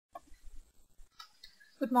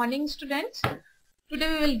Good morning, students. Today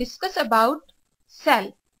we will discuss about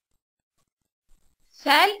cell.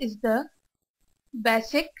 Cell is the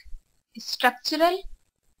basic structural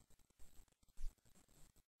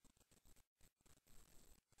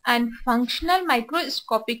and functional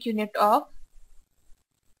microscopic unit of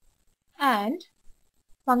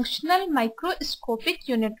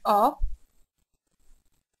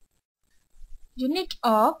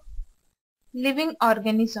living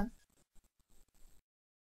organism.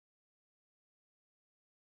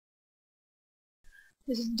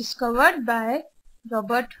 This is discovered by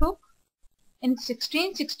Robert Hooke in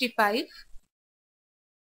 1665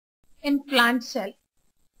 in plant cell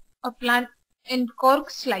or plant in cork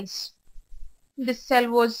slice. This cell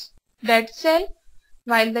was dead cell,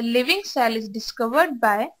 while the living cell is discovered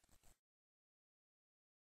by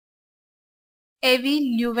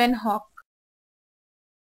A.V. Leeuwenhoek.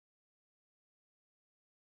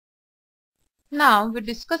 Now we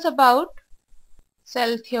discuss about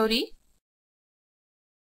cell theory,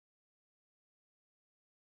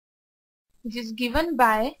 which is given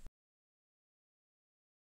by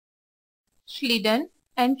Schleiden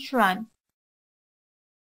and Schwann.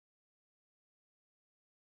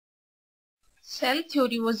 Cell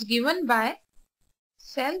theory was given by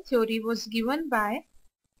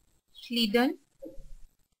Schleiden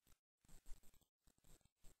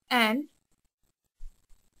and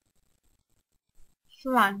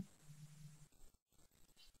Schwann.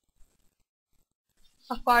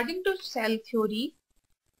 According to cell theory,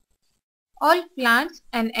 all plants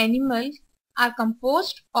and animals are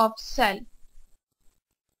composed of cell.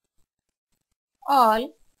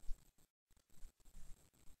 All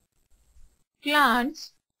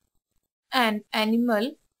plants and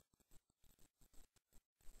animals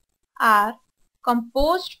are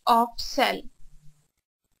composed of cell.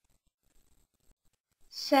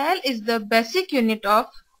 Cell is the basic unit of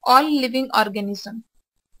all living organisms.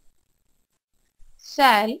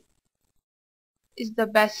 Cell is the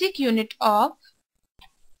basic unit of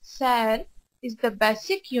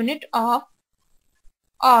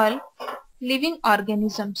all living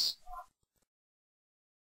organisms.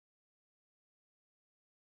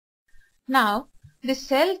 Now, this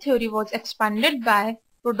cell theory was expanded by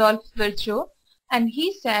Rudolf Virchow, and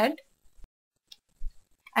he said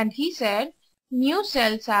new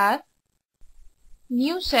cells are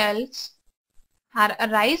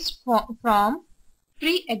arise from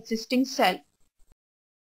pre-existing cell.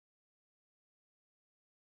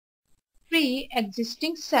 The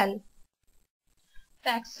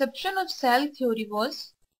exception of cell theory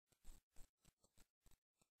was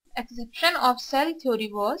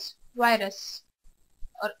virus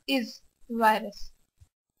or is virus.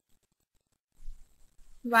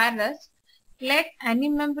 Virus lack any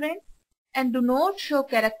membrane and do not show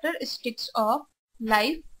characteristics of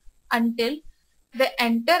life until they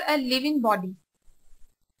enter a living body.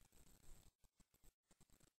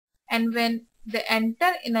 And when they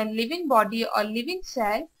enter in a living body or living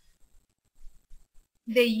cell,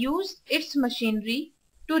 they use its machinery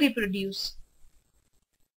to reproduce.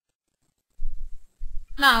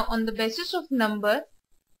 Now, on the basis of number,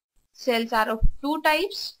 cells are of two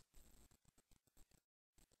types.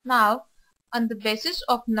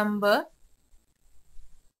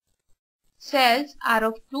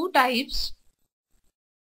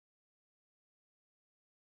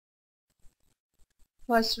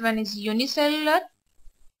 First one is unicellular,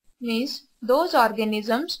 means those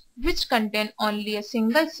organisms which contain only a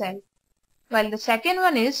single cell, while the second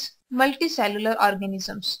one is multicellular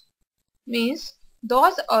organisms, means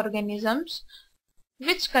those organisms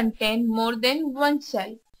which contain more than one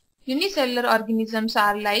cell. Unicellular organisms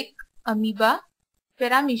are like amoeba,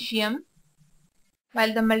 paramecium,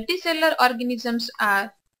 while the multicellular organisms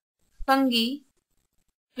are fungi,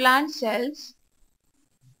 plants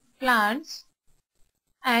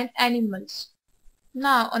and animals.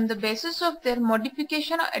 Now, on the basis of their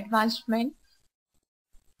modification or advancement,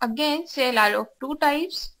 again cells are of two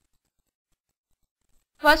types.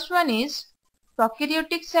 First one is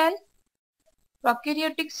prokaryotic cell,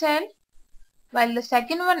 while the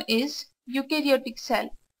second one is eukaryotic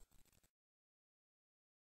cell.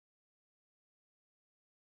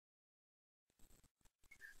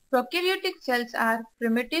 Prokaryotic cells are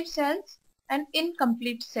primitive cells and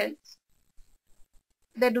incomplete cells.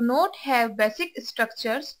 They do not have basic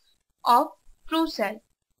structures of true cell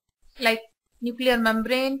like nuclear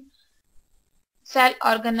membrane, cell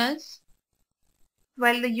organelles,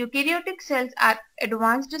 while the eukaryotic cells are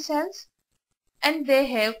advanced cells and they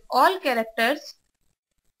have all characters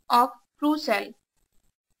of true cell.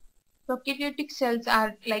 Prokaryotic cells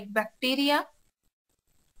are like bacteria,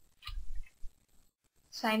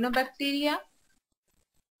 cyanobacteria,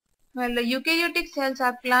 while the eukaryotic cells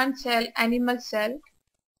are plant cell, animal cell.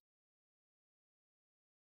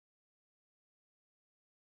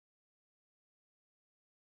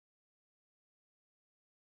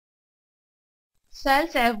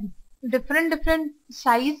 Cells have different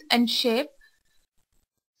size and shape.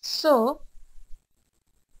 So,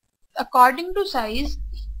 according to size,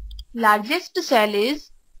 largest cell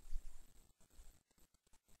is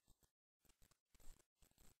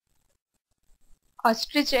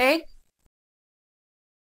ostrich egg,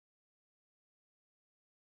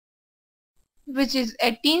 which is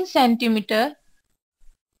 18 centimeter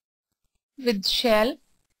with shell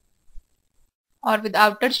or with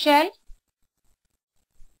outer shell,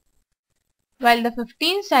 while the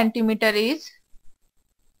 15 centimeter is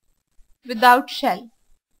without shell.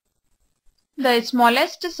 The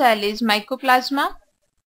smallest cell is mycoplasma,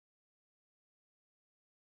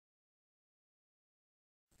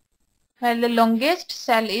 while the longest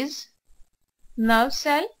cell is nerve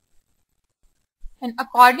cell. And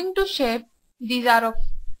according to shape, these are of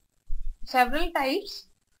several types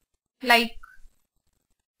like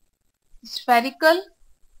spherical,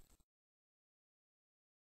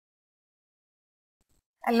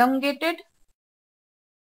 elongated,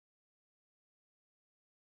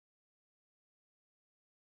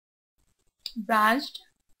 branched,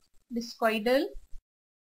 discoidal,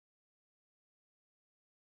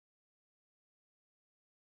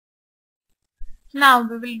 Now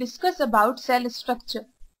we will discuss about cell structure.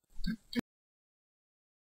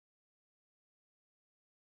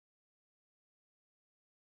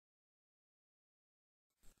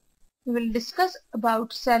 We will discuss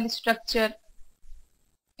about cell structure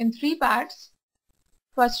in three parts.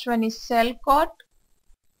 First one is cell coat,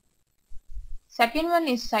 second one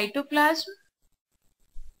is cytoplasm,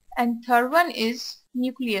 and third one is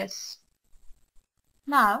nucleus.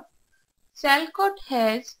 Now, cell coat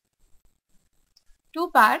has two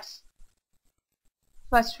parts.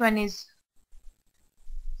 First one is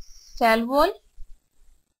cell wall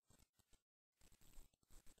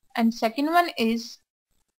and second one is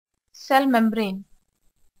cell membrane.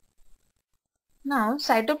 Now,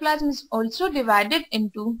 cytoplasm is also divided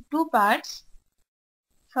into two parts.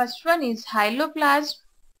 First one is hyaloplasm.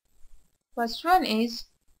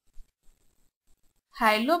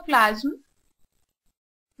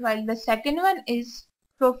 While the second one is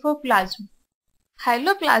trophoplasm.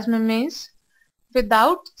 Hyaloplasm means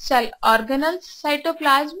without cell organelles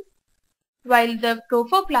cytoplasm, while the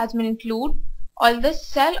trophoplasm include all the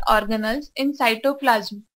cell organelles in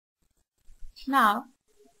cytoplasm. Now,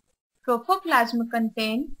 trophoplasm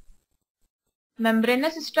contain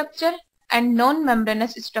membranous structure and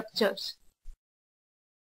non-membranous structures.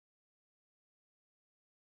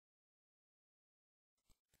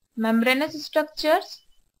 Membranous structures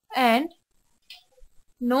and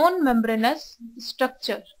non-membranous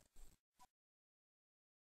structure.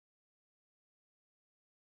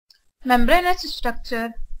 Membranous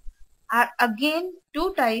structure are again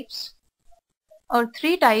two types or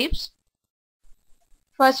three types.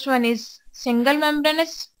 First one is single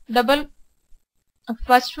membranous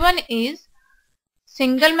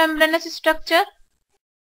structure.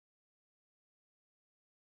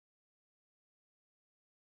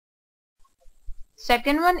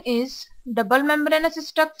 Second one is double membranous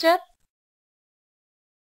structure.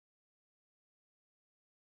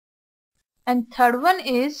 And third one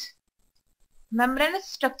is membranous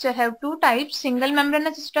structure have two types, single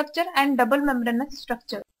membranous structure and double membranous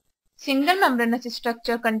structure. Single membranous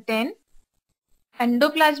structure contain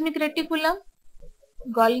endoplasmic reticulum,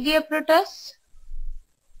 Golgi apparatus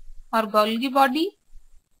or Golgi body,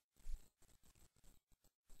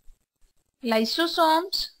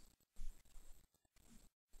 lysosomes,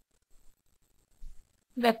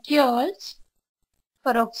 vacuoles,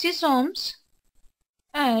 peroxisomes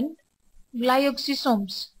and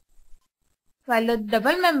glyoxysomes, while the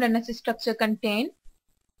double membranous structure contain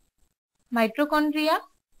mitochondria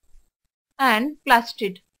and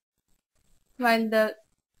plastid, while the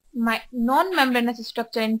non-membranous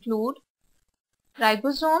structure include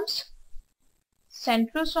ribosomes,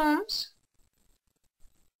 centrosomes,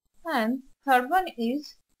 and third one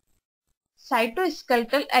is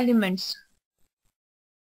cytoskeletal elements.